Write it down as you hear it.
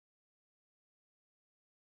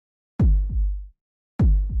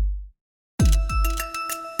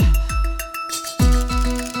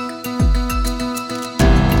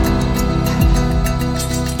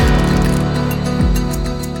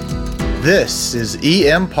This is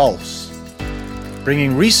EM Pulse,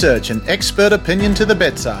 bringing research and expert opinion to the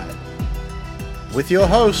bedside. With your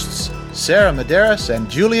hosts, Sarah Medeiros and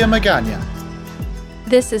Julia Magana.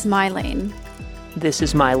 This is my lane. This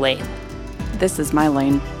is my lane. This is my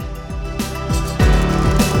lane.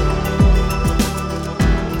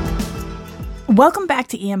 Welcome back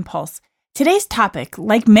to EM Pulse. Today's topic,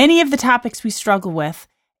 like many of the topics we struggle with,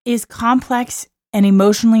 is complex and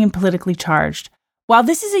emotionally and politically charged. While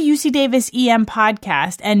this is a UC Davis EM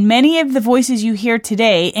podcast, and many of the voices you hear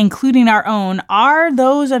today, including our own, are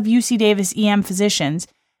those of UC Davis EM physicians,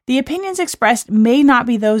 the opinions expressed may not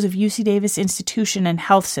be those of UC Davis institution and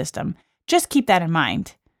health system. Just keep that in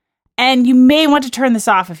mind. And you may want to turn this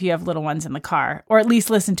off if you have little ones in the car, or at least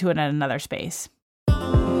listen to it in another space.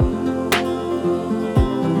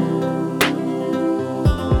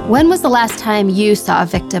 When was the last time you saw a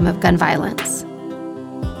victim of gun violence?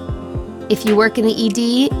 If you work in the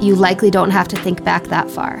ED, you likely don't have to think back that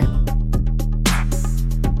far.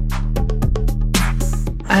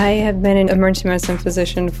 I have been an emergency medicine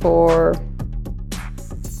physician for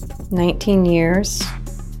 19 years.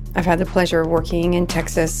 I've had the pleasure of working in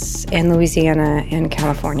Texas and Louisiana and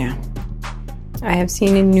California. I have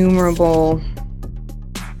seen innumerable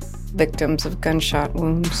victims of gunshot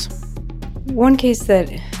wounds. One case that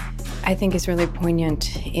I think is really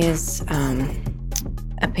poignant is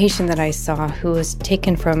a patient that I saw who was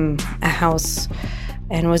taken from a house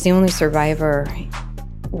and was the only survivor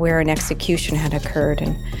where an execution had occurred.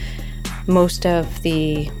 And most of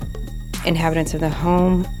the inhabitants of the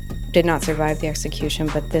home did not survive the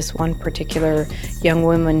execution, but this one particular young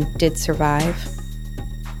woman did survive.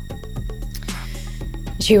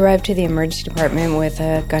 She arrived to the emergency department with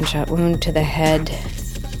a gunshot wound to the head.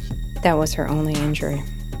 That was her only injury.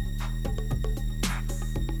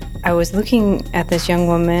 I was looking at this young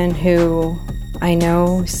woman who I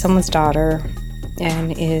know is someone's daughter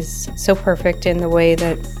and is so perfect in the way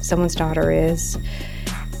that someone's daughter is,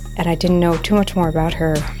 and I didn't know too much more about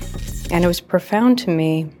her. And it was profound to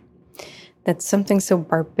me that something so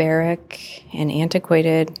barbaric and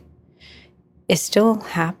antiquated is still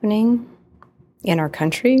happening in our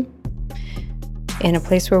country, in a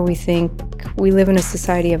place where we think we live in a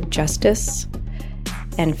society of justice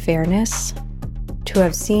and fairness. To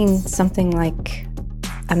have seen something like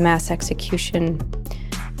a mass execution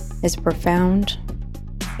is profound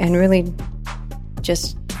and really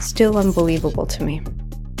just still unbelievable to me.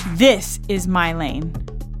 This is my lane.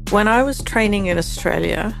 When I was training in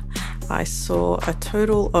Australia, I saw a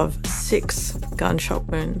total of 6 gunshot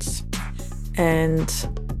wounds, and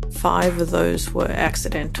 5 of those were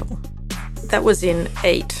accidental. That was in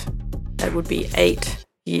 8. That would be 8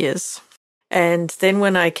 years. And then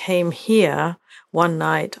when I came here, one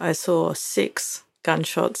night I saw 6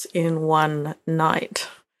 gunshots in one night,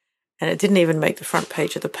 and it didn't even make the front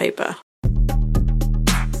page of the paper.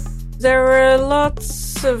 There were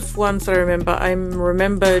lots of ones that I remember. I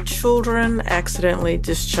remember children accidentally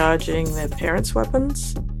discharging their parents'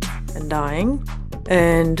 weapons and dying.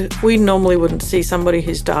 And we normally wouldn't see somebody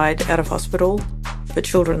who's died out of hospital, but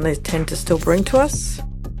children they tend to still bring to us.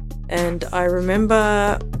 And I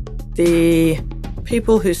remember the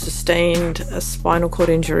people who sustained a spinal cord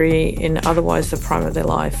injury in otherwise the prime of their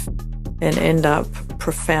life and end up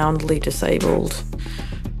profoundly disabled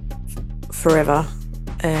forever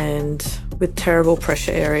and with terrible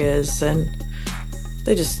pressure areas, and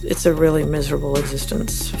it's a really miserable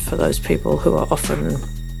existence for those people who are often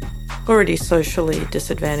already socially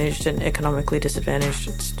disadvantaged and economically disadvantaged.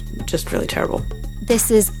 It's just really terrible.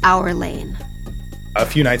 This is our lane. A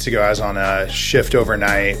few nights ago, I was on a shift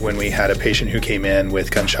overnight when we had a patient who came in with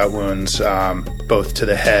gunshot wounds, both to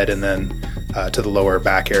the head and then to the lower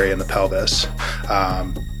back area and the pelvis.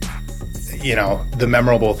 The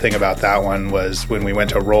memorable thing about that one was when we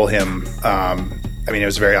went to roll him, it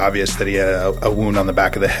was very obvious that he had a wound on the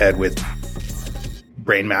back of the head with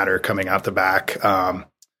brain matter coming out the back.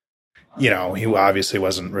 He obviously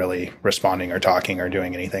wasn't really responding or talking or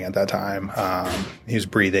doing anything at that time. He was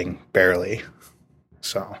breathing barely.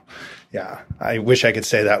 So, yeah, I wish I could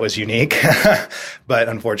say that was unique, but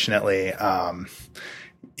unfortunately, in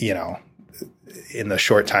the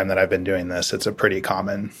short time that I've been doing this, it's a pretty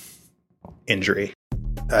common injury.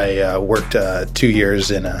 I worked 2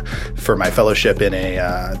 years for my fellowship in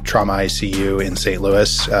a trauma ICU in St.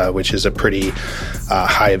 Louis, which is a pretty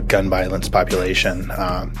high gun violence population,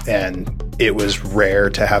 and it was rare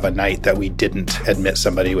to have a night that we didn't admit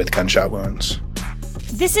somebody with gunshot wounds.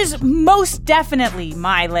 This is most definitely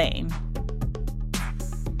my lane.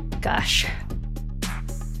 Gosh.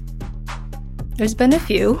 There's been a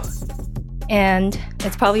few, and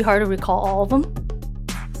it's probably hard to recall all of them.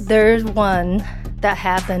 There's one that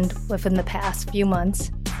happened within the past few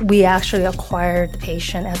months. We actually acquired the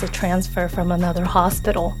patient as a transfer from another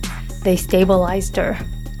hospital. They stabilized her.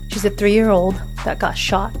 She's a 3-year-old that got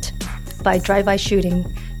shot by drive-by shooting.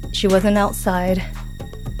 She wasn't outside.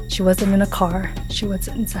 She wasn't in a car. She was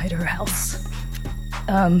inside her house.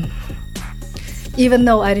 Even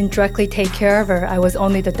though I didn't directly take care of her, I was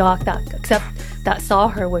only the doc that saw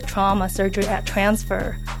her with trauma surgery at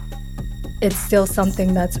transfer. It's still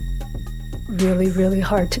something that's really, really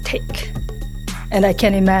hard to take. And I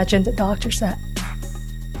can't imagine the doctors that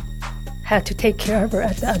had to take care of her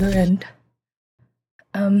at the other end.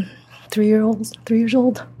 3 years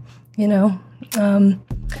old, you know.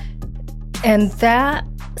 And that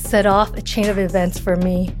set off a chain of events for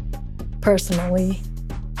me personally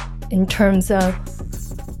in terms of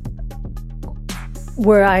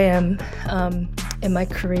where I am in my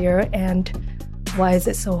career and why is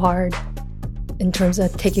it so hard in terms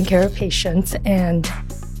of taking care of patients. And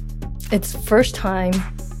it's first time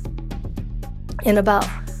in about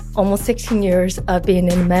almost 16 years of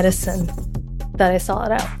being in medicine that I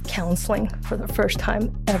sought out counseling for the first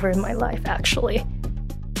time ever in my life, actually.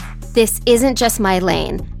 This isn't just my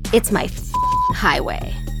lane, it's my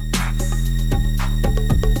highway.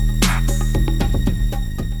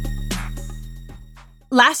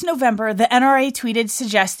 Last November, the NRA tweeted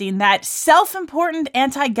suggesting that self-important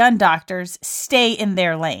anti-gun doctors stay in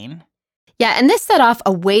their lane. Yeah, and this set off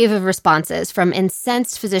a wave of responses from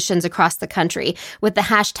incensed physicians across the country with the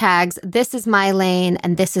hashtags, "This is my lane"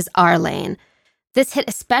 and "This is our lane." This hit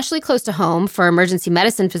especially close to home for emergency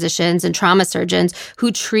medicine physicians and trauma surgeons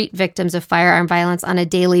who treat victims of firearm violence on a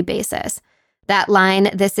daily basis. That line,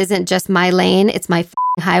 "This isn't just my lane, it's my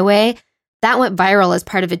highway," that went viral as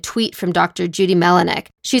part of a tweet from Dr. Judy Melinek.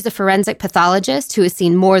 She's a forensic pathologist who has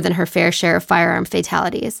seen more than her fair share of firearm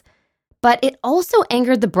fatalities. But it also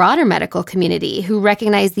angered the broader medical community, who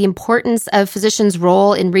recognized the importance of physicians'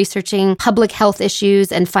 role in researching public health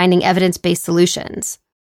issues and finding evidence-based solutions.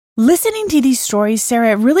 Listening to these stories,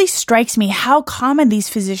 Sarah, it really strikes me how common these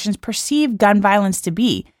physicians perceive gun violence to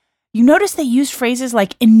be. You notice they use phrases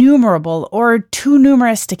like innumerable or too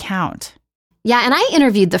numerous to count. Yeah, and I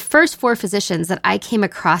interviewed the first 4 physicians that I came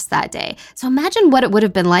across that day. So imagine what it would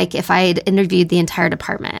have been like if I had interviewed the entire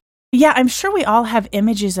department. Yeah, I'm sure we all have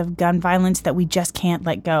images of gun violence that we just can't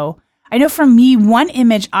let go. I know for me, one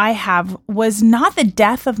image I have was not the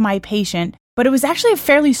death of my patient, but it was actually a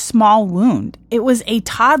fairly small wound. It was a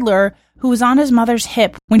toddler who was on his mother's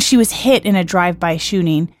hip when she was hit in a drive-by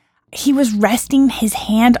shooting. He was resting his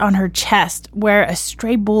hand on her chest, where a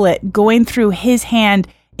stray bullet going through his hand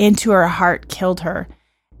into her heart killed her.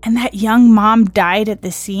 And that young mom died at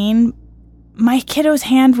the scene. My kiddo's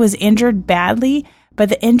hand was injured badly, but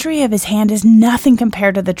the injury of his hand is nothing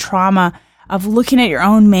compared to the trauma of looking at your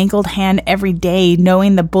own mangled hand every day,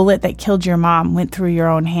 knowing the bullet that killed your mom went through your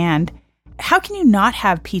own hand. How can you not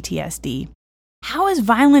have PTSD? How is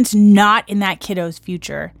violence not in that kiddo's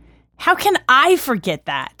future? How can I forget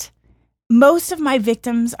that? Most of my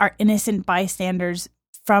victims are innocent bystanders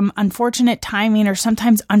from unfortunate timing or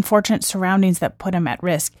sometimes unfortunate surroundings that put them at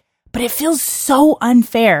risk. But it feels so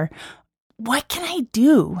unfair. What can I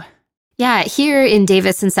do? Yeah, here in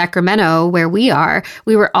Davis and Sacramento, where we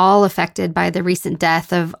were all affected by the recent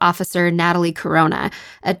death of Officer Natalie Corona,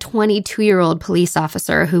 a 22-year-old police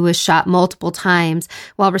officer who was shot multiple times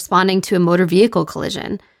while responding to a motor vehicle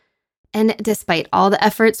collision. And despite all the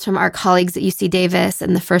efforts from our colleagues at UC Davis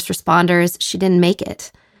and the first responders, she didn't make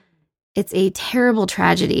it. It's a terrible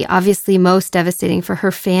tragedy, obviously most devastating for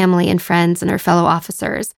her family and friends and her fellow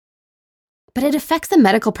officers. But it affects the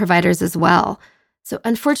medical providers as well. So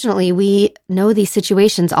unfortunately, we know these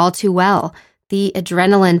situations all too well. The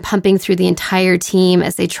adrenaline pumping through the entire team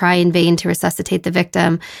as they try in vain to resuscitate the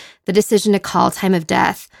victim, the decision to call time of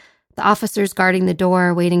death, the officers guarding the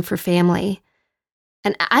door waiting for family.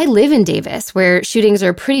 And I live in Davis, where shootings are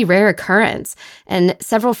a pretty rare occurrence, and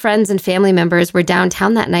several friends and family members were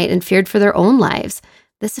downtown that night and feared for their own lives.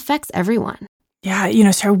 This affects everyone. Yeah,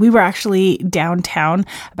 Sarah, we were actually downtown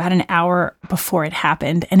about an hour before it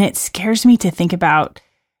happened, and it scares me to think about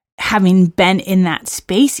having been in that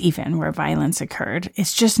space even where violence occurred.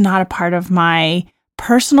 It's just not a part of my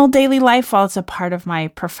personal daily life while it's a part of my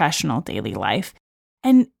professional daily life.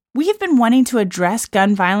 And we have been wanting to address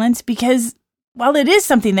gun violence because, while it is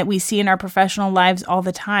something that we see in our professional lives all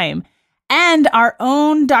the time, and our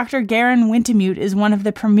own Dr. Garen Wintemute is one of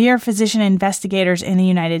the premier physician investigators in the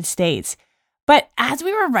United States. But as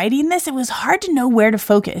we were writing this, it was hard to know where to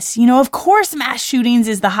focus. Of course, mass shootings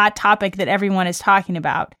is the hot topic that everyone is talking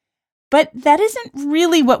about. But that isn't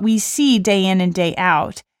really what we see day in and day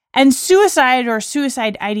out. And suicide or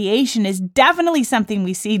suicide ideation is definitely something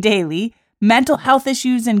we see daily. Mental health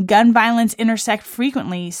issues and gun violence intersect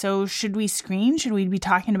frequently. So should we screen? Should we be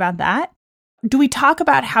talking about that? Do we talk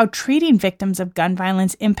about how treating victims of gun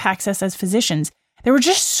violence impacts us as physicians? There were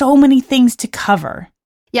just so many things to cover.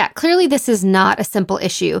 Yeah, clearly this is not a simple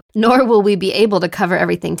issue, nor will we be able to cover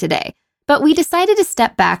everything today. But we decided to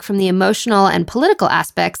step back from the emotional and political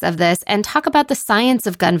aspects of this and talk about the science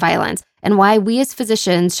of gun violence and why we as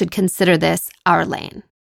physicians should consider this our lane.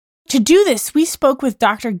 To do this, we spoke with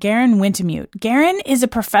Dr. Garen Wintemute. Garen is a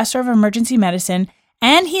professor of emergency medicine,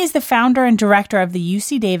 and he is the founder and director of the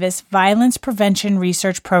UC Davis Violence Prevention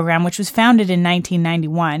Research Program, which was founded in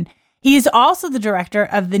 1991. He is also the director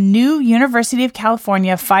of the new University of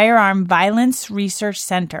California Firearm Violence Research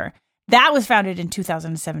Center. That was founded in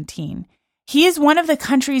 2017. He is one of the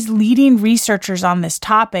country's leading researchers on this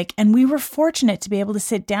topic, and we were fortunate to be able to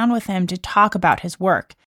sit down with him to talk about his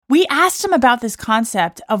work. We asked him about this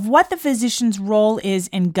concept of what the physician's role is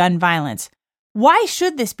in gun violence. Why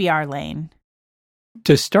should this be our lane?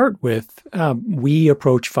 To start with, we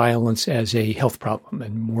approach violence as a health problem,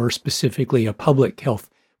 and more specifically, a public health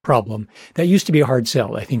problem. That used to be a hard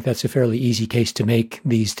sell. I think that's a fairly easy case to make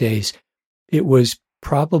these days. It was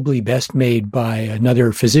probably best made by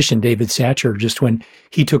another physician, David Satcher, just when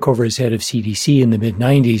he took over as head of CDC in the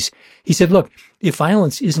mid-90s. He said, look, if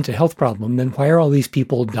violence isn't a health problem, then why are all these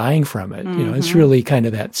people dying from it? Mm-hmm. It's really kind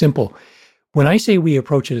of that simple. When I say we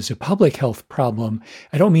approach it as a public health problem,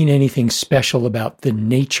 I don't mean anything special about the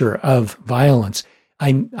nature of violence.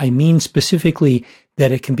 I mean specifically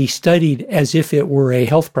that it can be studied as if it were a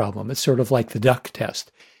health problem. It's sort of like the duck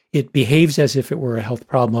test. It behaves as if it were a health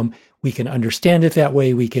problem. We can understand it that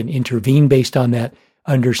way. We can intervene based on that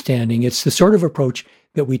understanding. It's the sort of approach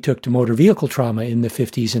that we took to motor vehicle trauma in the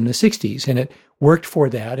 50s and the 60s, and it worked for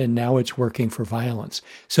that, and now it's working for violence.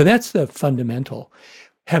 So that's the fundamental.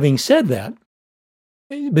 Having said that,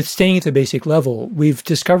 but staying at the basic level, we've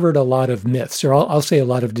discovered a lot of myths, or I'll say a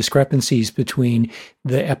lot of discrepancies between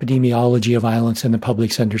the epidemiology of violence and the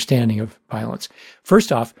public's understanding of violence.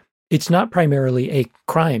 First off, it's not primarily a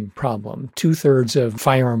crime problem. 2/3 of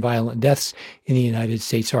firearm violent deaths in the United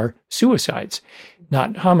States are suicides,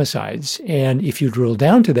 not homicides. And if you drill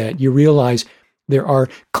down to that, you realize there are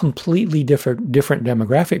completely different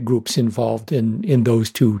demographic groups involved in those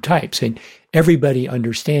two types. And everybody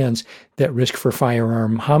understands that risk for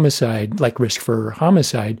firearm homicide, like risk for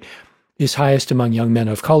homicide, is highest among young men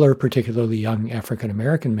of color, particularly young African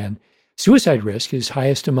American men. Suicide risk is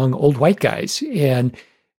highest among old white guys. And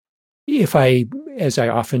if I, as I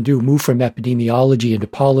often do, move from epidemiology into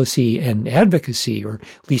policy and advocacy, or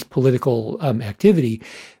at least political activity,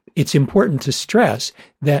 it's important to stress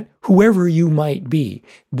that whoever you might be,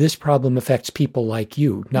 this problem affects people like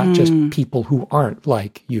you, not just people who aren't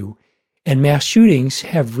like you. And mass shootings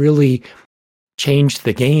have really changed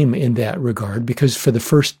the game in that regard, because for the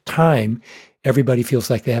first time, everybody feels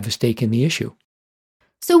like they have a stake in the issue.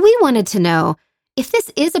 So we wanted to know, if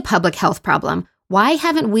this is a public health problem, why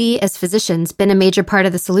haven't we as physicians been a major part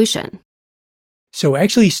of the solution? So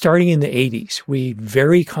actually, starting in the 80s, we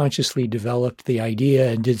very consciously developed the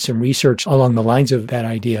idea and did some research along the lines of that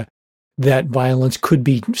idea that violence could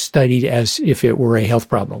be studied as if it were a health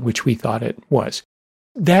problem, which we thought it was.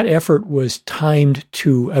 That effort was timed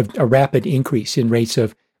to a rapid increase in rates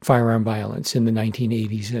of firearm violence in the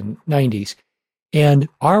 1980s and 90s. And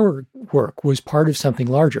our work was part of something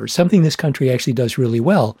larger, something this country actually does really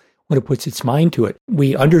well when it puts its mind to it.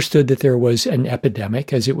 We understood that there was an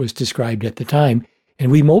epidemic, as it was described at the time,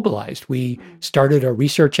 and we mobilized. We started a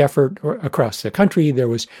research effort across the country. There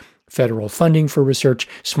was federal funding for research.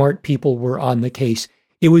 Smart people were on the case.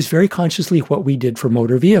 It was very consciously what we did for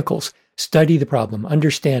motor vehicles. Study the problem,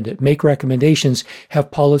 understand it, make recommendations,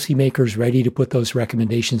 have policymakers ready to put those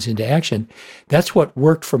recommendations into action. That's what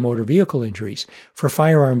worked for motor vehicle injuries. For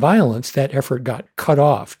firearm violence, that effort got cut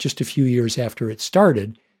off just a few years after it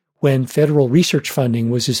started, when federal research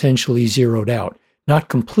funding was essentially zeroed out, not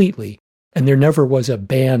completely, and there never was a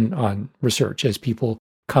ban on research, as people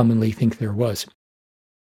commonly think there was.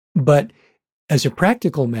 But as a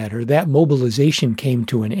practical matter, that mobilization came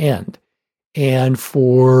to an end. And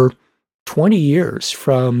for 20 years,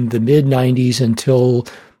 from the mid-90s until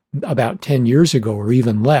about 10 years ago, or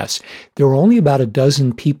even less, there were only about a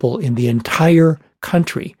dozen people in the entire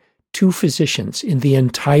country, 2 physicians in the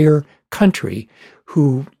entire country,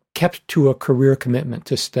 who kept to a career commitment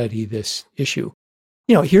to study this issue.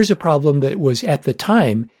 Here's a problem that was at the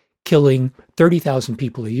time killing 30,000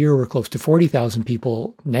 people a year, or close to 40,000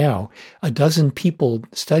 people now, a dozen people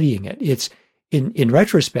studying it. It's in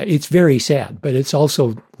retrospect, it's very sad, but it's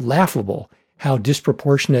also laughable how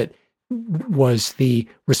disproportionate was the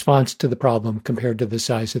response to the problem compared to the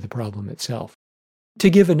size of the problem itself.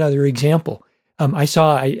 To give another example, I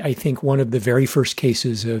saw, I think, one of the very first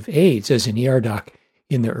cases of AIDS as an ER doc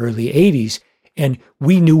in the early 80s, and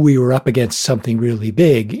we knew we were up against something really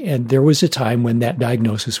big, and there was a time when that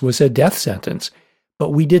diagnosis was a death sentence. But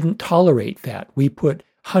we didn't tolerate that. We put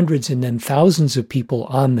hundreds and then thousands of people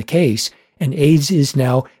on the case, and AIDS is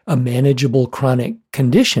now a manageable chronic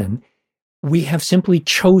condition. We have simply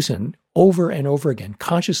chosen over and over again,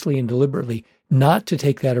 consciously and deliberately, not to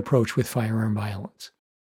take that approach with firearm violence.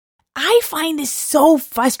 I find this so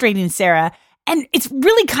frustrating, Sarah, and it's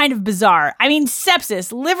really kind of bizarre. I mean,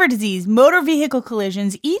 sepsis, liver disease, motor vehicle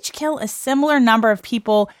collisions each kill a similar number of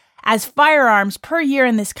people as firearms per year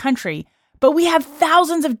in this country, but we have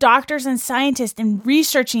thousands of doctors and scientists in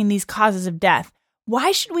researching these causes of death.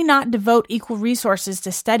 Why should we not devote equal resources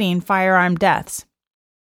to studying firearm deaths?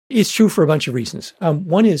 It's true for a bunch of reasons.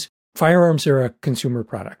 One is firearms are a consumer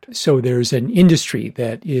product. So there's an industry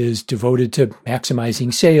that is devoted to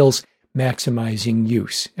maximizing sales, maximizing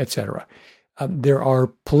use, etc. There are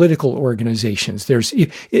political organizations. There's,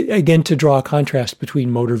 again, to draw a contrast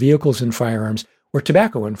between motor vehicles and firearms or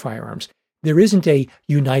tobacco and firearms. There isn't a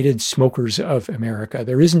United Smokers of America.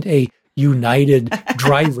 There isn't a United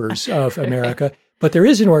Drivers of America. But there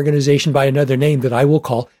is an organization by another name that I will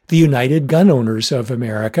call the United Gun Owners of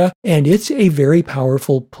America. And it's a very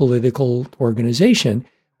powerful political organization,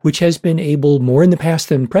 which has been able, more in the past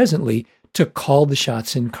than presently, to call the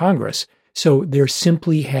shots in Congress. So there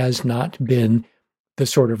simply has not been the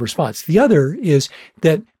sort of response. The other is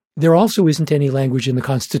that there also isn't any language in the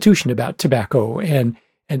Constitution about tobacco or in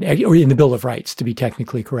the Bill of Rights, to be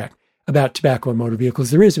technically correct, about tobacco and motor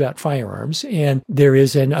vehicles. There is about firearms, and there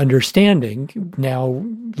is an understanding, now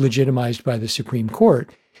legitimized by the Supreme Court,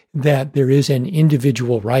 that there is an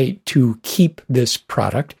individual right to keep this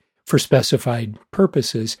product for specified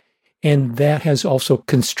purposes, and that has also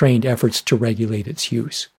constrained efforts to regulate its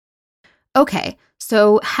use. Okay,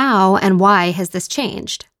 so how and why has this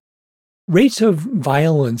changed? Rates of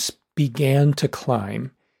violence began to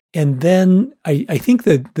climb. And then I think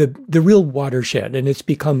the real watershed, and it's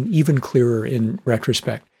become even clearer in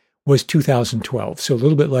retrospect, was 2012. So a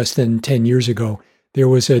little bit less than 10 years ago, there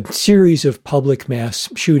was a series of public mass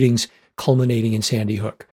shootings culminating in Sandy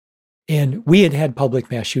Hook. And we had had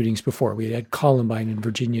public mass shootings before. We had Columbine and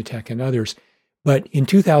Virginia Tech and others. But in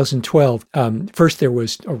 2012, first there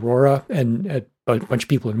was Aurora and a bunch of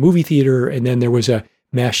people in a movie theater, and then there was a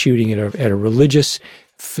mass shooting at a religious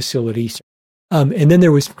facility. And then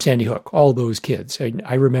there was Sandy Hook, all those kids.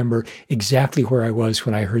 I remember exactly where I was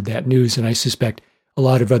when I heard that news, and I suspect a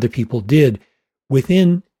lot of other people did.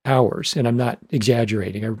 Within hours, and I'm not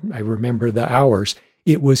exaggerating, I remember the hours,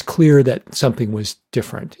 it was clear that something was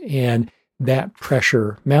different, and that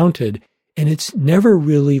pressure mounted, and it's never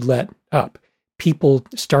really let up. People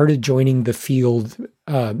started joining the field,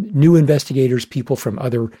 new investigators, people from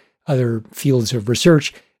other fields of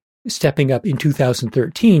research, stepping up in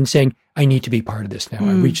 2013 saying, I need to be part of this now.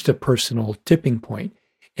 I reached a personal tipping point.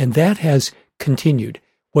 And that has continued.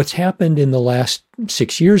 What's happened in the last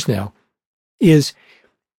 6 years now is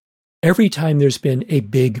every time there's been a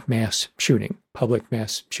big mass shooting, public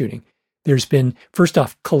mass shooting, there's been, first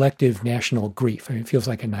off, collective national grief. I mean, it feels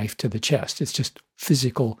like a knife to the chest. It's just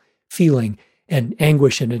physical feeling and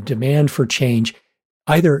anguish and a demand for change.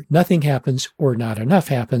 Either nothing happens or not enough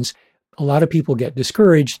happens. A lot of people get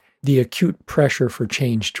discouraged. The acute pressure for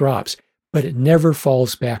change drops, but it never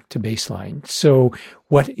falls back to baseline. So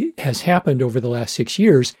what has happened over the last 6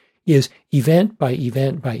 years is event by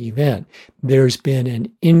event by event, there's been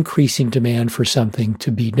an increasing demand for something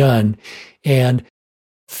to be done. And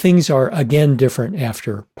things are again different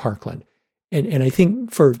after Parkland. And I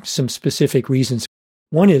think for some specific reasons.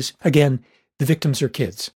 One is, again, the victims are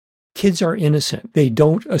kids. Kids are innocent. They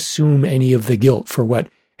don't assume any of the guilt for what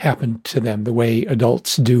happened to them the way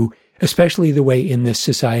adults do, especially the way in this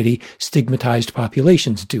society stigmatized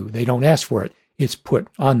populations do. They don't ask for it. It's put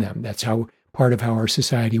on them. That's how part of how our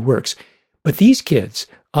society works. But these kids,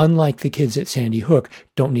 unlike the kids at Sandy Hook,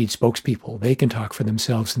 don't need spokespeople. They can talk for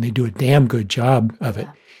themselves, and they do a damn good job of it.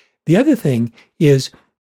 The other thing is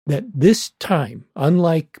that this time,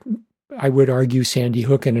 unlike, I would argue, Sandy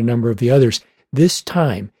Hook and a number of the others, this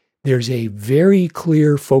time there's a very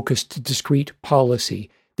clear, focused, discrete policy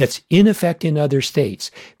that's in effect in other states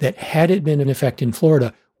that, had it been in effect in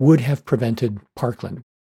Florida, would have prevented Parkland.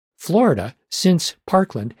 Florida, since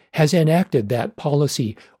Parkland, has enacted that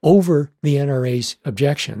policy over the NRA's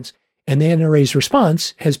objections, and the NRA's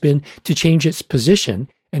response has been to change its position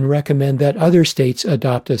and recommend that other states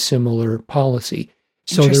adopt a similar policy.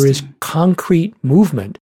 So there is concrete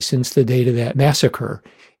movement since the date of that massacre.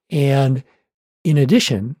 And in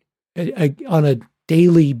addition, on a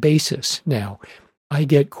daily basis now, I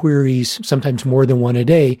get queries, sometimes more than one a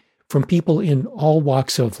day, from people in all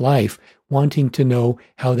walks of life wanting to know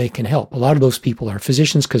how they can help. A lot of those people are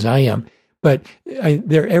physicians, because I am, but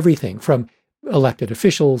they're everything from elected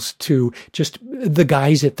officials to just the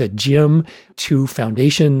guys at the gym to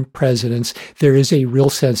foundation presidents. There is a real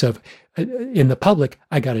sense of, in the public,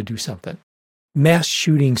 I got to do something. Mass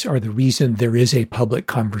shootings are the reason there is a public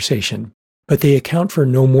conversation, but they account for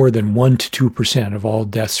no more than 1% to 2% of all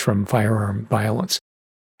deaths from firearm violence.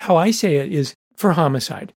 How I say it is, for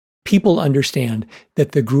homicide, people understand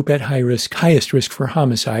that the group at highest risk for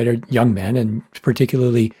homicide are young men, and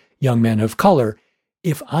particularly young men of color.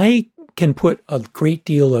 If I can put a great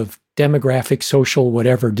deal of demographic, social,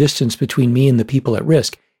 whatever distance between me and the people at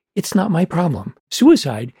risk, it's not my problem.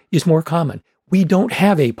 Suicide is more common. We don't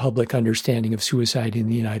have a public understanding of suicide in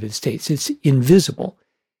the United States. It's invisible.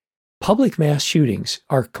 Public mass shootings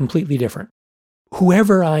are completely different.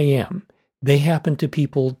 Whoever I am, they happen to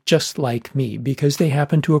people just like me because they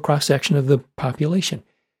happen to a cross-section of the population.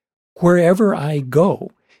 Wherever I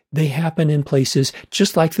go, they happen in places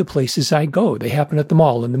just like the places I go. They happen at the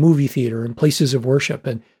mall, in the movie theater, in places of worship,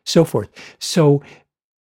 and so forth. So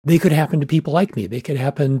they could happen to people like me. They could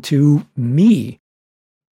happen to me.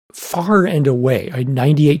 Far and away,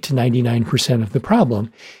 98 to 99% of the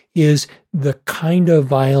problem is the kind of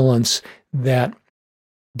violence that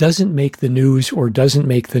doesn't make the news or doesn't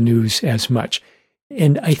make the news as much.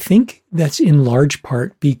 And I think that's in large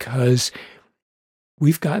part because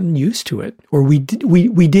we've gotten used to it, or we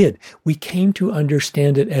did. We came to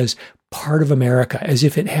understand it as part of America, as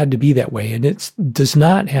if it had to be that way, and it does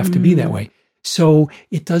not have to be that way. So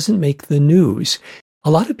it doesn't make the news.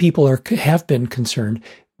 A lot of people have been concerned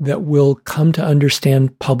that we'll come to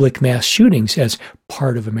understand public mass shootings as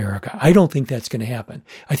part of America. I don't think that's going to happen.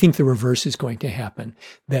 I think the reverse is going to happen,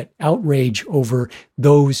 that outrage over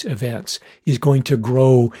those events is going to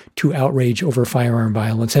grow to outrage over firearm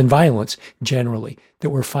violence and violence generally, that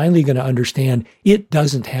we're finally going to understand it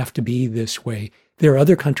doesn't have to be this way. There are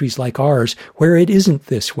other countries like ours where it isn't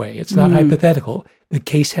this way. It's not hypothetical. The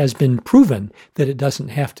case has been proven that it doesn't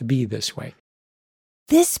have to be this way.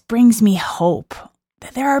 This brings me hope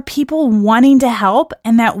that there are people wanting to help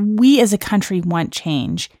and that we as a country want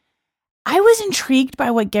change. I was intrigued by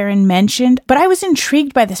what Garen mentioned, but I was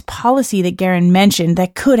intrigued by this policy that Garen mentioned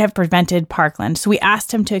that could have prevented Parkland. So we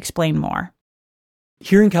asked him to explain more.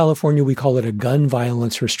 Here in California, we call it a gun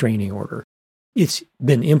violence restraining order. It's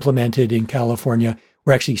been implemented in California.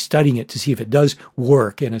 We're actually studying it to see if it does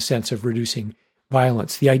work in a sense of reducing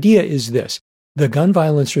violence. The idea is this: the gun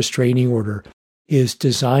violence restraining order is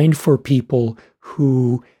designed for people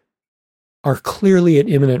who are clearly at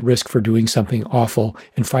imminent risk for doing something awful,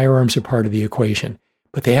 and firearms are part of the equation.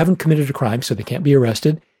 But they haven't committed a crime, so they can't be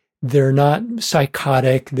arrested. They're not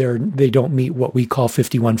psychotic. They don't meet what we call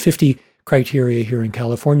 5150 criteria here in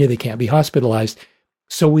California. They can't be hospitalized.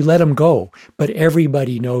 So we let them go. But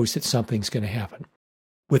everybody knows that something's going to happen.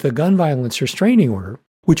 With a gun violence restraining order,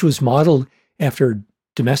 which was modeled after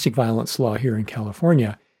domestic violence law here in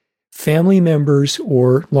California, family members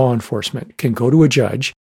or law enforcement can go to a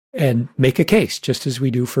judge and make a case, just as we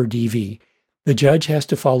do for DV. The judge has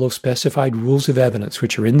to follow specified rules of evidence,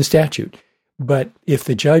 which are in the statute. But if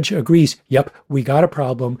the judge agrees, yep, we got a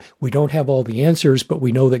problem, we don't have all the answers, but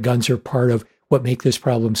we know that guns are part of what make this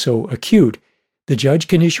problem so acute, the judge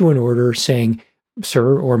can issue an order saying,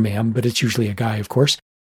 sir or ma'am, but it's usually a guy, of course,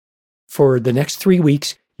 for the next 3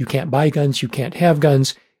 weeks, you can't buy guns, you can't have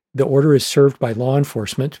guns. The order is served by law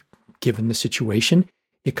enforcement, given the situation.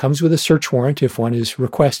 It comes with a search warrant if one is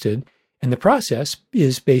requested. And the process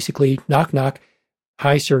is basically knock, knock.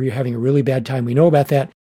 Hi, sir, you're having a really bad time. We know about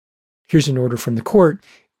that. Here's an order from the court.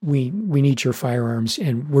 We need your firearms,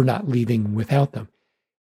 and we're not leaving without them.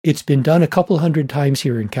 It's been done a couple hundred times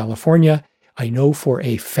here in California. I know for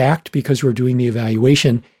a fact, because we're doing the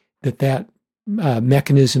evaluation, that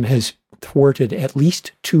mechanism has thwarted at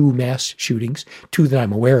least 2 mass shootings, 2 that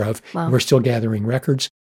I'm aware of. Wow. We're still gathering records.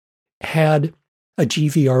 Had a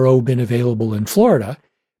GVRO been available in Florida,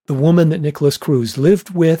 the woman that Nicholas Cruz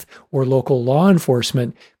lived with or local law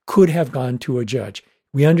enforcement could have gone to a judge.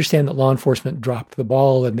 We understand that law enforcement dropped the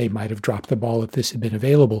ball, and they might have dropped the ball if this had been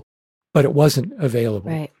available, but it wasn't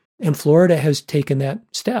available. Right. And Florida has taken that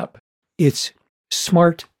step. It's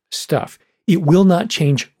smart stuff. It will not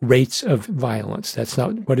change rates of violence. That's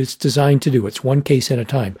not what it's designed to do. It's one case at a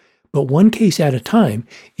time. But one case at a time,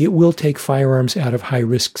 it will take firearms out of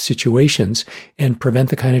high-risk situations and prevent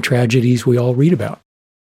the kind of tragedies we all read about.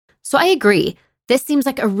 So I agree. This seems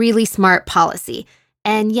like a really smart policy,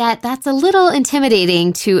 and yet that's a little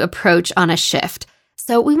intimidating to approach on a shift.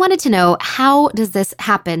 So we wanted to know, how does this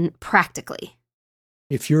happen practically?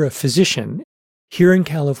 If you're a physician, here in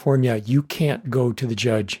California, you can't go to the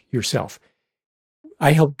judge yourself.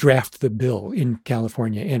 I helped draft the bill in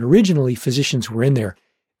California, and originally physicians were in there.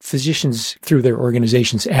 Physicians, through their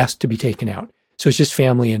organizations, asked to be taken out. So it's just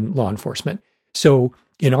family and law enforcement. So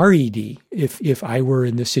in our ED, if I were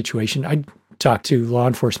in this situation, I'd talk to law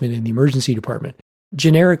enforcement in the emergency department.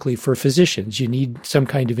 Generically, for physicians, you need some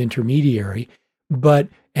kind of intermediary. But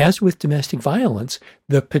as with domestic violence,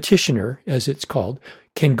 the petitioner, as it's called,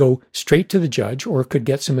 can go straight to the judge or could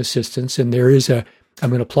get some assistance. And there is I'm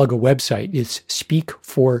going to plug a website. It's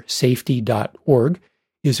speakforsafety.org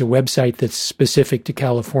is a website that's specific to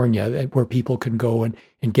California where people can go and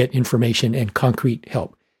get information and concrete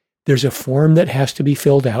help. There's a form that has to be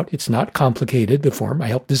filled out. It's not complicated, the form. I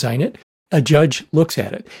helped design it. A judge looks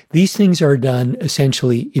at it. These things are done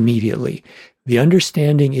essentially immediately. The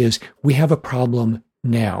understanding is we have a problem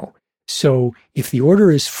now. So if the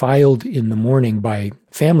order is filed in the morning by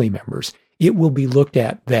family members, it will be looked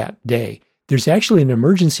at that day. There's actually an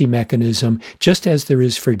emergency mechanism, just as there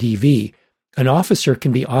is for DV. An officer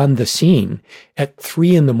can be on the scene at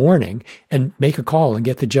 3 a.m. and make a call and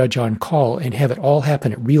get the judge on call and have it all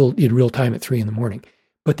happen in real time at 3 a.m.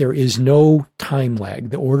 But there is no time lag.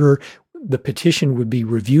 The petition would be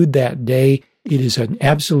reviewed that day. It is an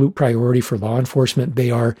absolute priority for law enforcement.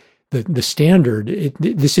 They are the standard.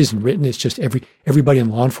 This isn't written. It's just everybody in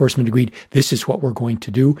law enforcement agreed this is what we're going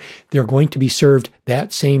to do. They're going to be served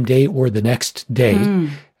that same day or the next day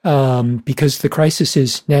because the crisis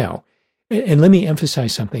is now. And let me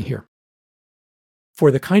emphasize something here.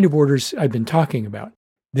 For the kind of orders I've been talking about,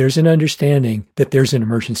 there's an understanding that there's an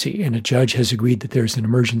emergency, and a judge has agreed that there's an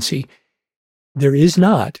emergency. There is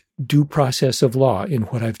not due process of law in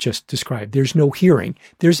what I've just described. There's no hearing.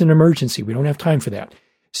 There's an emergency. We don't have time for that.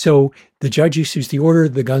 So the judge issues the order,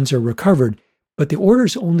 the guns are recovered, but the order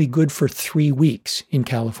is only good for 3 weeks in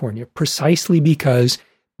California, precisely because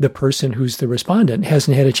the person who's the respondent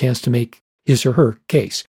hasn't had a chance to make his or her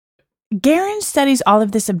case. Garen studies all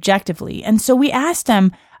of this objectively, and so we asked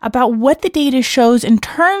him about what the data shows in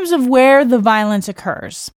terms of where the violence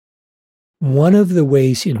occurs. One of the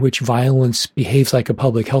ways in which violence behaves like a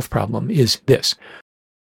public health problem is this.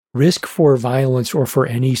 Risk for violence or for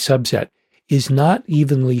any subset is not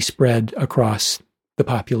evenly spread across the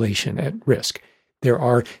population at risk. There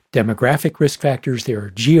are demographic risk factors, there are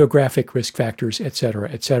geographic risk factors, et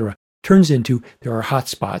cetera, et cetera. Turns into there are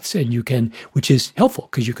hotspots, and which is helpful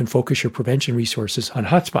because you can focus your prevention resources on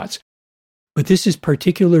hotspots. But this is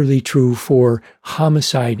particularly true for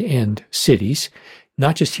homicide and cities,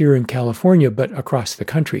 not just here in California, but across the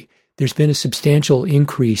country. There's been a substantial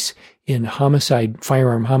increase in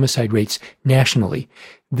firearm homicide rates nationally.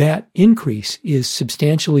 That increase is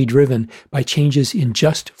substantially driven by changes in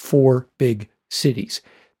just 4 big cities.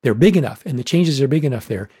 They're big enough, and the changes are big enough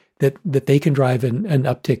there that they can drive an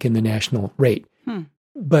uptick in the national rate.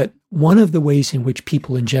 But one of the ways in which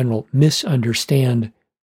people in general misunderstand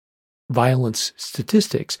violence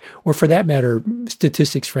statistics, or for that matter,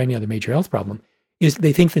 statistics for any other major health problem, is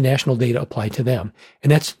they think the national data apply to them.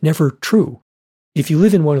 And that's never true. If you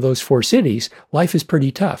live in one of those 4 cities, life is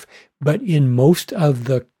pretty tough. But in most of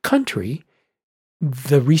the country,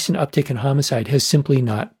 the recent uptick in homicide has simply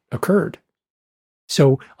not occurred.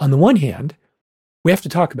 So on the one hand, we have to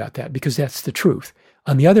talk about that because that's the truth.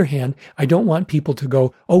 On the other hand, I don't want people to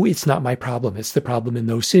go, oh, it's not my problem. It's the problem in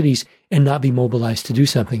those cities, and not be mobilized to do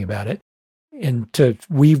something about it. And to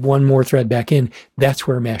weave one more thread back in, that's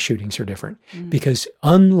where mass shootings are different. Because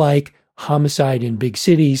unlike homicide in big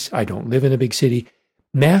cities, I don't live in a big city,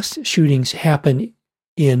 mass shootings happen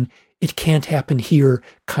in it can't happen here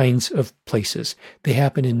kinds of places. They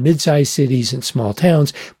happen in mid-sized cities and small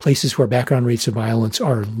towns, places where background rates of violence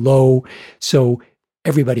are low. So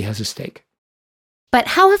everybody has a stake. But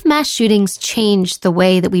how have mass shootings changed the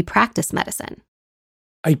way that we practice medicine?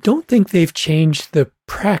 I don't think they've changed the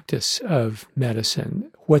practice of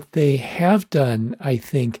medicine. What they have done, I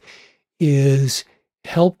think, is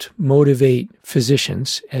helped motivate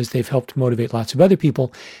physicians, as they've helped motivate lots of other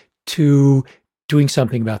people, to doing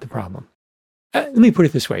something about the problem. Let me put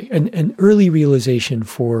it this way. An early realization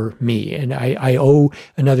for me, and I owe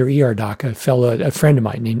another ER doc, a friend of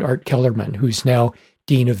mine named Art Kellerman, who's now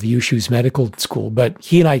dean of the USHU's medical school, but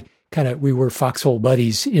he and I we were foxhole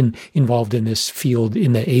buddies involved in this field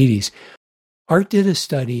in the 80s. Art did a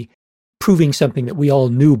study proving something that we all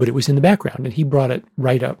knew, but it was in the background, and he brought it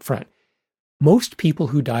right up front. Most people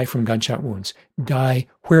who die from gunshot wounds die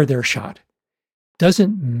where they're shot.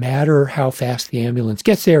 Doesn't matter how fast the ambulance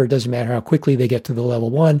gets there. It doesn't matter how quickly they get to the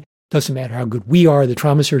level 1. Doesn't matter how good we are, the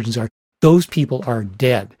trauma surgeons are. Those people are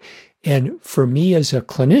dead. And for me as a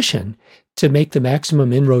clinician, to make the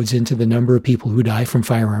maximum inroads into the number of people who die from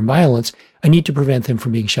firearm violence, I need to prevent them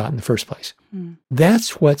from being shot in the first place.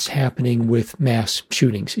 That's what's happening with mass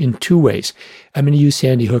shootings in 2 ways. I'm going to use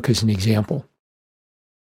Sandy Hook as an example.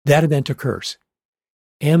 That event occurs.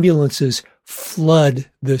 Ambulances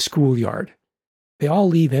flood the schoolyard. They all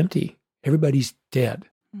leave empty. Everybody's dead.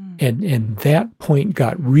 And that point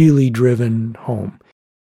got really driven home.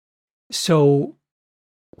 So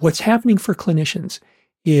what's happening for clinicians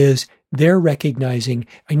is they're recognizing,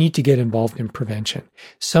 I need to get involved in prevention.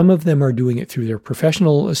 Some of them are doing it through their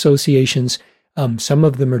professional associations. Some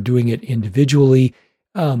of them are doing it individually.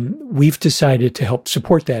 We've decided to help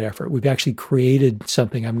support that effort. We've actually created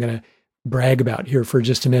something I'm going to brag about here for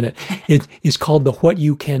just a minute. It is called the What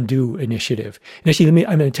You Can Do Initiative. And actually,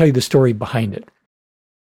 I'm going to tell you the story behind it.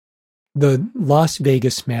 The Las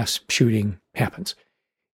Vegas mass shooting happens.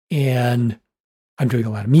 And I'm doing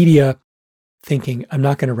a lot of media, thinking, I'm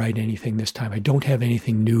not going to write anything this time. I don't have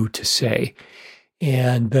anything new to say.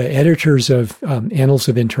 And the editors of Annals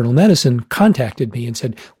of Internal Medicine contacted me and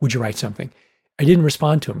said, would you write something? I didn't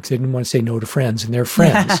respond to them because they didn't want to say no to friends, and they're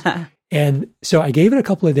friends. And so I gave it a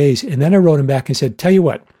couple of days, and then I wrote them back and said, tell you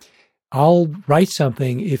what, I'll write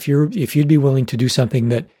something if you'd be willing to do something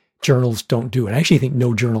that journals don't do. And I actually think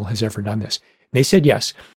no journal has ever done this. And they said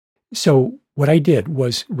yes. So what I did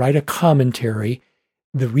was write a commentary.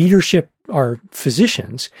 The readership are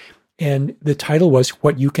physicians, and the title was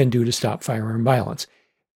What You Can Do to Stop Firearm Violence.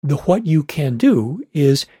 The what you can do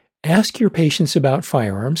is ask your patients about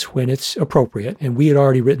firearms when it's appropriate. And we had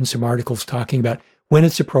already written some articles talking about when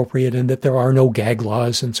it's appropriate and that there are no gag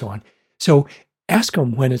laws and so on. So ask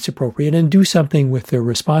them when it's appropriate and do something with their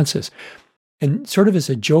responses. And sort of as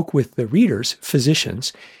a joke with the readers,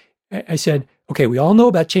 physicians, I said, okay, we all know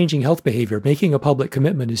about changing health behavior. Making a public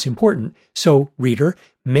commitment is important. So, reader,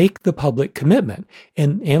 make the public commitment.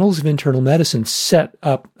 And Annals of Internal Medicine set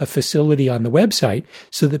up a facility on the website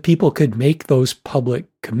so that people could make those public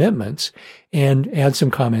commitments and add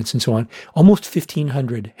some comments and so on. Almost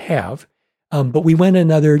 1,500 have. But we went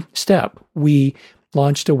another step. We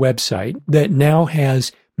launched a website that now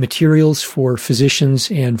has materials for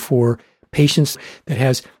physicians and for patients that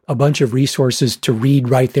has a bunch of resources to read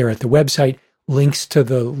right there at the website, links to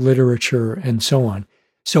the literature and so on.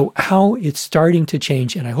 So how it's starting to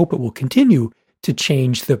change, and I hope it will continue to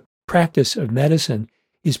change the practice of medicine,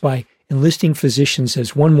 is by enlisting physicians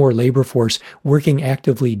as one more labor force working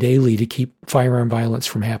actively daily to keep firearm violence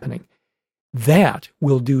from happening. That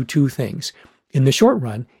will do 2 things. In the short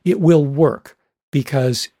run, it will work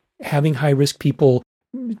because having high-risk people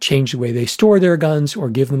change the way they store their guns or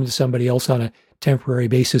give them to somebody else on a temporary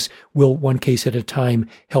basis will, one case at a time,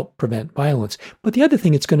 help prevent violence. But the other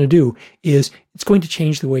thing it's going to do is it's going to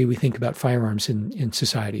change the way we think about firearms in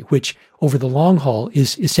society, which over the long haul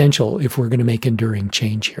is essential if we're going to make enduring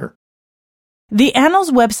change here. The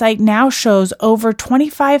Annals website now shows over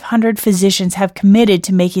 2,500 physicians have committed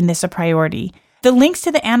to making this a priority. The links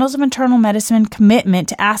to the Annals of Internal Medicine commitment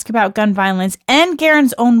to ask about gun violence and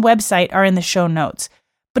Garen's own website are in the show notes.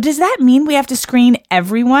 But does that mean we have to screen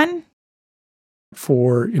everyone?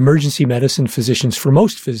 For emergency medicine physicians, for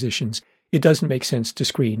most physicians, it doesn't make sense to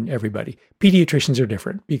screen everybody. Pediatricians are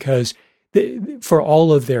different because for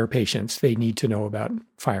all of their patients, they need to know about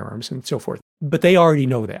firearms and so forth. But they already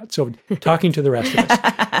know that. So talking to the rest of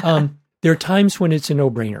us, there are times when it's a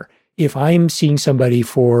no-brainer. If I'm seeing somebody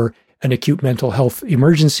for an acute mental health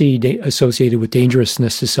emergency associated with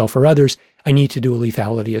dangerousness to self or others, I need to do a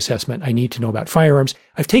lethality assessment. I need to know about firearms.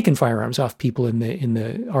 I've taken firearms off people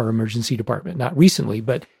in our emergency department, not recently,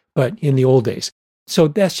 but in the old days. So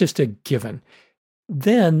that's just a given.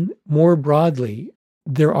 Then, more broadly,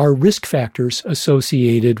 there are risk factors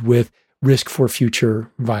associated with risk for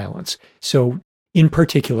future violence. So, in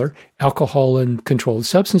particular, alcohol and controlled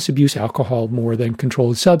substance abuse, alcohol more than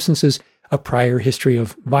controlled substances, a prior history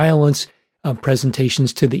of violence,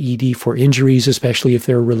 presentations to the ED for injuries, especially if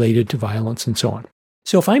they're related to violence and so on.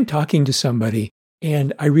 So if I'm talking to somebody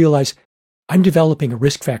and I realize I'm developing a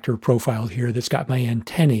risk factor profile here that's got my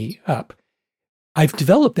antennae up, I've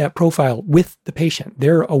developed that profile with the patient.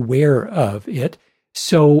 They're aware of it.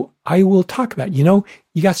 So I will talk about, you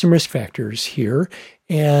got some risk factors here.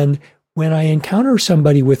 And when I encounter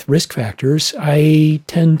somebody with risk factors, I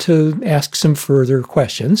tend to ask some further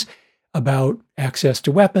questions about access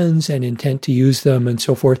to weapons and intent to use them and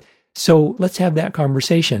so forth. So let's have that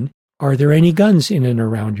conversation. Are there any guns in and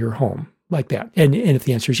around your home? Like that. And if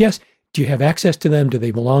the answer is yes, do you have access to them? Do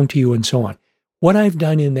they belong to you? And so on. What I've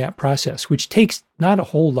done in that process, which takes not a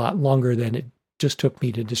whole lot longer than it just took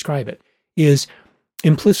me to describe it, is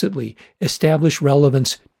implicitly establish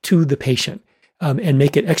relevance to the patient and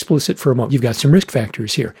make it explicit for a moment. You've got some risk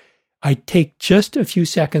factors here. I take just a few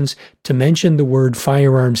seconds to mention the word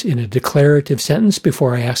firearms in a declarative sentence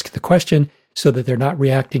before I ask the question so that they're not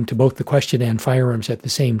reacting to both the question and firearms at the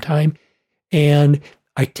same time. And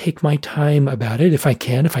I take my time about it if I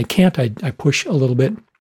can. If I can't, I push a little bit.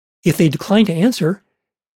 If they decline to answer,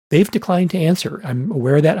 they've declined to answer. I'm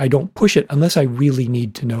aware of that. I don't push it unless I really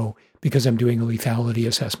need to know because I'm doing a lethality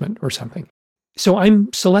assessment or something. So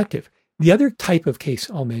I'm selective. The other type of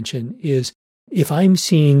case I'll mention is if I'm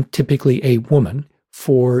seeing typically a woman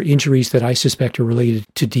for injuries that I suspect are related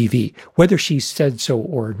to DV, whether she's said so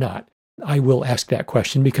or not, I will ask that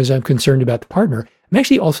question because I'm concerned about the partner. I'm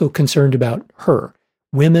actually also concerned about her.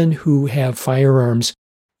 Women who have firearms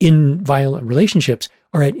in violent relationships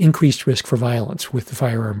are at increased risk for violence with the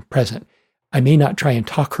firearm present. I may not try and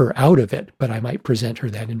talk her out of it, but I might present her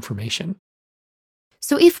that information.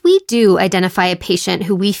 So if we do identify a patient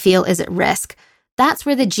who we feel is at risk, that's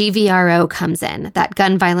where the GVRO comes in, that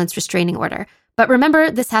gun violence restraining order. But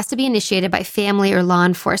remember, this has to be initiated by family or law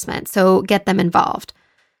enforcement, so get them involved.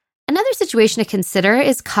 Another situation to consider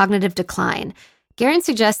is cognitive decline. Garen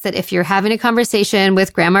suggests that if you're having a conversation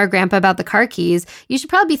with grandma or grandpa about the car keys, you should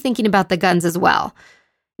probably be thinking about the guns as well.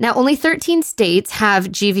 Now, only 13 states have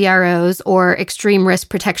GVROs, or Extreme Risk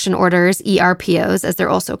Protection Orders, ERPOs, as they're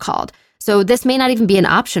also called. So this may not even be an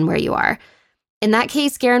option where you are. In that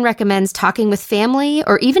case, Garen recommends talking with family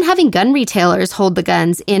or even having gun retailers hold the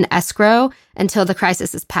guns in escrow until the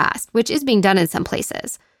crisis is past, which is being done in some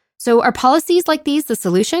places. So are policies like these the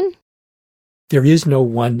solution? There is no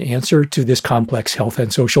one answer to this complex health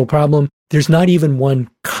and social problem. There's not even one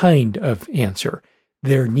kind of answer.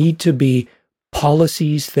 There need to be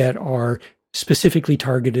policies that are specifically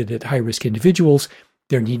targeted at high-risk individuals.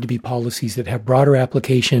 There need to be policies that have broader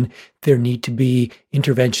application. There need to be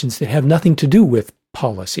interventions that have nothing to do with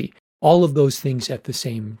policy. All of those things at the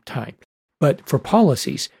same time. But for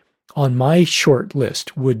policies, on my short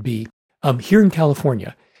list would be, here in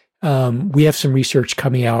California, we have some research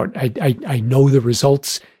coming out. I know the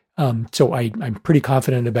results, so I'm pretty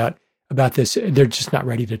confident about this. They're just not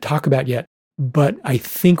ready to talk about yet. But I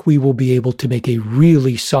think we will be able to make a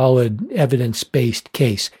really solid evidence-based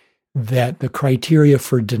case that the criteria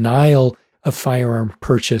for denial of firearm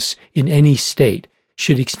purchase in any state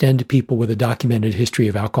should extend to people with a documented history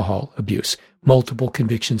of alcohol abuse, multiple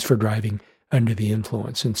convictions for driving under the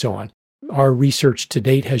influence, and so on. Our research to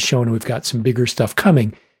date has shown, and we've got some bigger stuff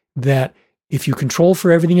coming, that if you control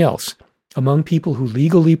for everything else, among people who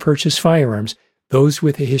legally purchase firearms, those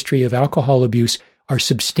with a history of alcohol abuse are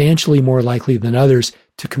substantially more likely than others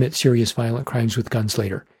to commit serious violent crimes with guns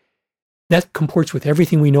later. That comports with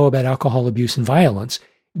everything we know about alcohol abuse and violence.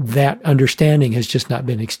 That understanding has just not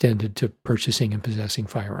been extended to purchasing and possessing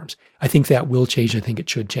firearms. I think that will change. I think it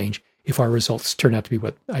should change if our results turn out to be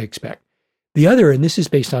what I expect. The other, and this is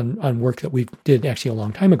based on work that we did actually a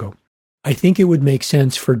long time ago, I think it would make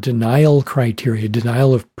sense for denial criteria,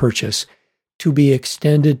 denial of purchase, to be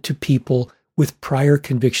extended to people with prior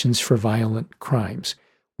convictions for violent crimes.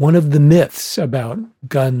 One of the myths about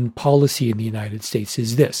gun policy in the United States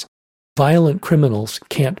is this: violent criminals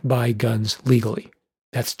can't buy guns legally.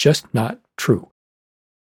 That's just not true.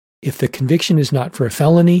 If the conviction is not for a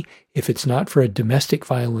felony, if it's not for a domestic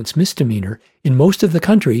violence misdemeanor, in most of the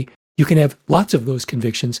country, you can have lots of those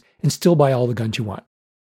convictions and still buy all the guns you want.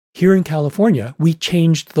 Here in California, we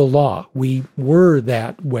changed the law. We were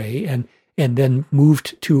that way and then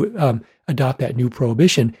moved to adopt that new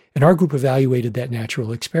prohibition. And our group evaluated that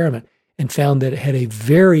natural experiment and found that it had a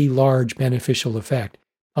very large beneficial effect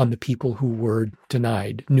on the people who were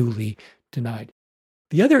denied, newly denied.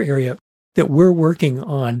 The other area that we're working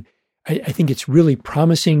on, I think it's really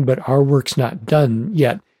promising, but our work's not done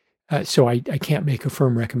yet, so I can't make a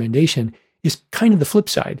firm recommendation, is kind of the flip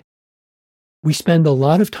side. We spend a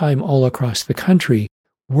lot of time all across the country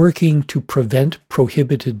working to prevent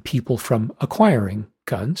prohibited people from acquiring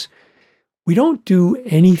guns. We don't do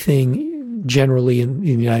anything generally in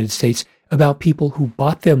the United States about people who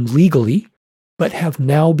bought them legally but have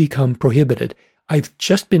now become prohibited. I've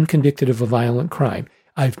just been convicted of a violent crime.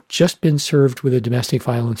 I've just been served with a domestic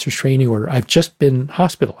violence restraining order. I've just been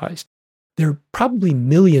hospitalized. There are probably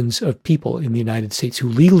millions of people in the United States who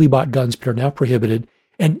legally bought guns but are now prohibited.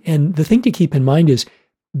 And the thing to keep in mind is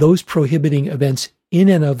those prohibiting events in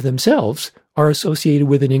and of themselves are associated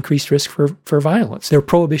with an increased risk for violence. They're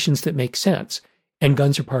prohibitions that make sense, and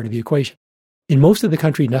guns are part of the equation. In most of the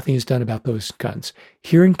country, nothing is done about those guns.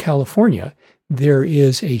 Here in California, there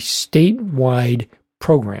is a statewide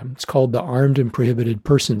program. It's called the Armed and Prohibited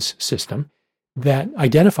Persons System that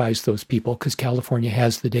identifies those people because California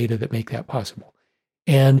has the data that make that possible.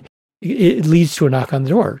 And it leads to a knock on the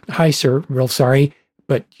door. Hi, sir, real sorry,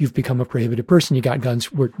 but you've become a prohibited person. You got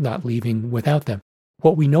guns. We're not leaving without them.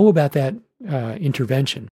 What we know about that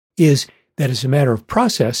intervention is that as a matter of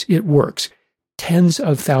process, it works. Tens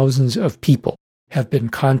of thousands of people have been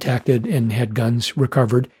contacted and had guns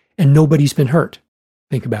recovered, and nobody's been hurt.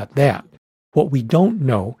 Think about that. What we don't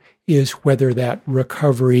know is whether that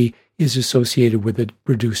recovery is associated with a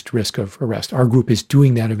reduced risk of arrest. Our group is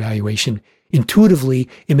doing that evaluation. Intuitively,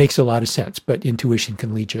 it makes a lot of sense, but intuition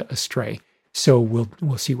can lead you astray. So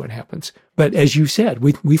we'll see what happens. But as you said,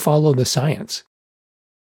 we follow the science.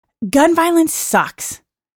 Gun violence sucks.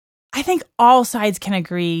 I think all sides can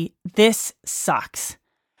agree this sucks.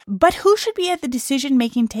 But who should be at the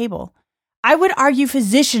decision-making table? I would argue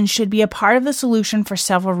physicians should be a part of the solution for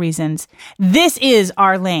several reasons. This is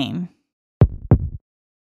our lane.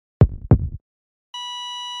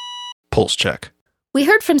 Pulse check. We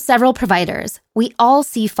heard from several providers. We all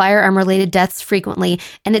see firearm-related deaths frequently,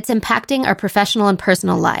 and it's impacting our professional and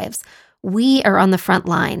personal lives. We are on the front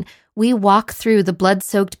line. We walk through the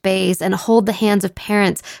blood-soaked bays and hold the hands of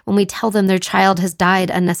parents when we tell them their child has died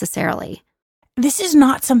unnecessarily. This is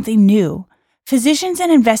not something new. Physicians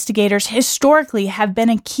and investigators historically have been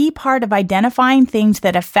a key part of identifying things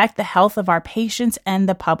that affect the health of our patients and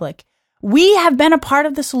the public. We have been a part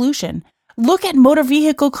of the solution. Look at motor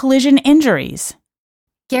vehicle collision injuries.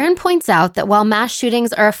 Garen points out that while mass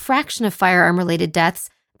shootings are a fraction of firearm-related deaths,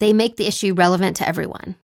 they make the issue relevant to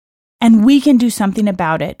everyone. And we can do something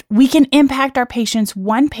about it. We can impact our patients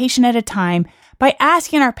one patient at a time by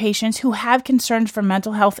asking our patients who have concerns for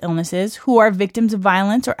mental health illnesses, who are victims of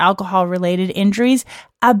violence or alcohol-related injuries,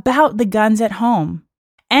 about the guns at home.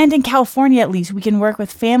 And in California, at least, we can work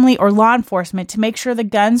with family or law enforcement to make sure the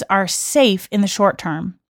guns are safe in the short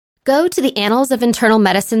term. Go to the Annals of Internal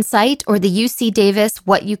Medicine site or the UC Davis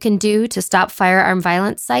What You Can Do to Stop Firearm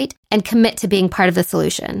Violence site and commit to being part of the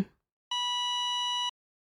solution.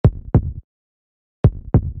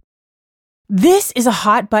 This is a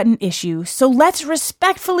hot button issue, so let's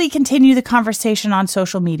respectfully continue the conversation on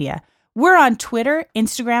social media. We're on Twitter,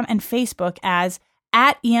 Instagram, and Facebook as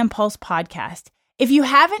 @EMPulse Podcast. If you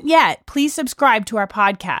haven't yet, please subscribe to our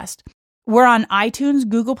podcast. We're on iTunes,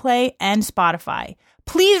 Google Play, and Spotify.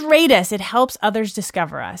 Please rate us. It helps others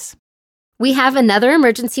discover us. We have another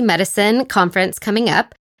emergency medicine conference coming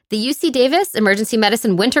up, the UC Davis Emergency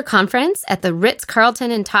Medicine Winter Conference at the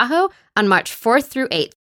Ritz-Carlton in Tahoe on March 4th through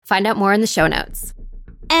 8th. Find out more in the show notes.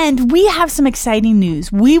 And we have some exciting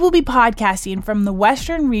news. We will be podcasting from the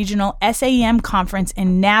Western Regional SAEM Conference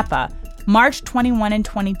in Napa, March 21 and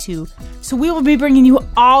 22. So we will be bringing you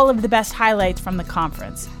all of the best highlights from the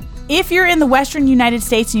conference. If you're in the Western United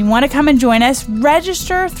States and you want to come and join us,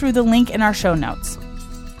 register through the link in our show notes.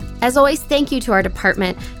 As always, thank you to our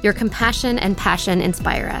department. Your compassion and passion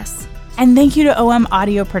inspire us. And thank you to OM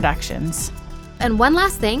Audio Productions. And one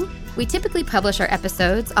last thing, we typically publish our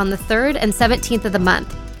episodes on the 3rd and 17th of the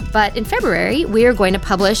month. But in February, we are going to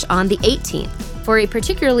publish on the 18th for a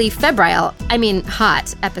particularly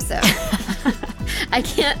hot episode. I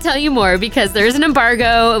can't tell you more because there's an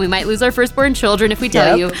embargo and we might lose our firstborn children if we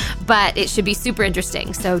tell you, but it should be super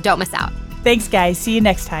interesting, so don't miss out. Thanks, guys. See you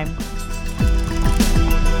next time.